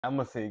I'm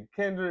gonna say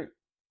Kendrick.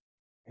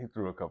 He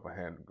threw a couple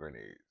hand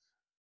grenades.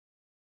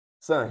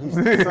 Son,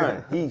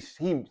 he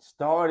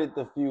started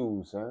the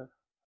fuse, son.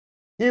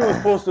 He was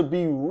supposed to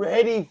be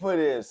ready for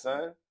this,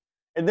 son.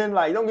 And then,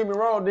 like, don't get me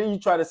wrong, then you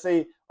try to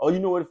say, oh, you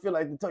know what it feel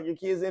like to tuck your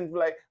kids in?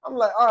 Like, I'm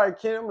like, all right,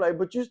 kid. I'm like,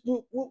 but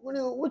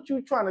what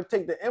you trying to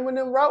take the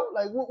Eminem route?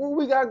 Like, what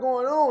we got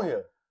going on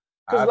here?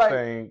 I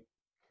think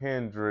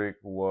Kendrick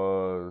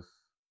was.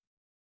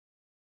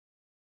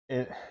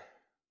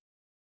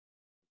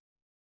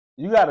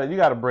 You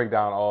gotta break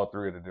down all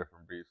three of the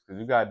different beats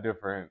because you got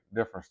different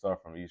stuff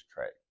from each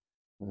track.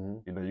 Mm-hmm.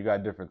 You know, you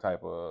got different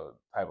type of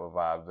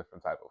vibes,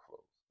 different type of flows.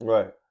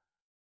 Right.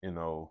 You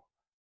know,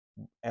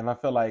 and I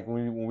feel like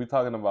when we're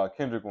talking about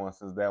Kendrick one,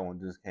 since that one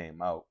just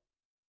came out,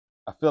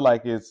 I feel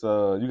like it's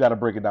you got to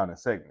break it down in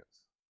segments.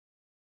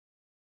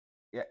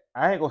 Yeah,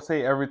 I ain't gonna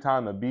say every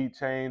time the beat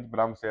changed, but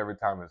I'm gonna say every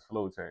time his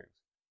flow changed.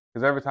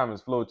 Because every time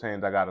his flow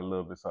changed, I got a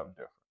little bit something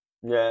different.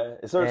 Yeah,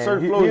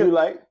 certain flows you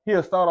like.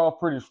 He'll start off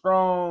pretty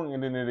strong,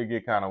 and then it'll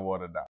get kind of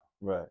watered down.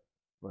 Right.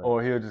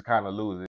 Or he'll just kind of lose it.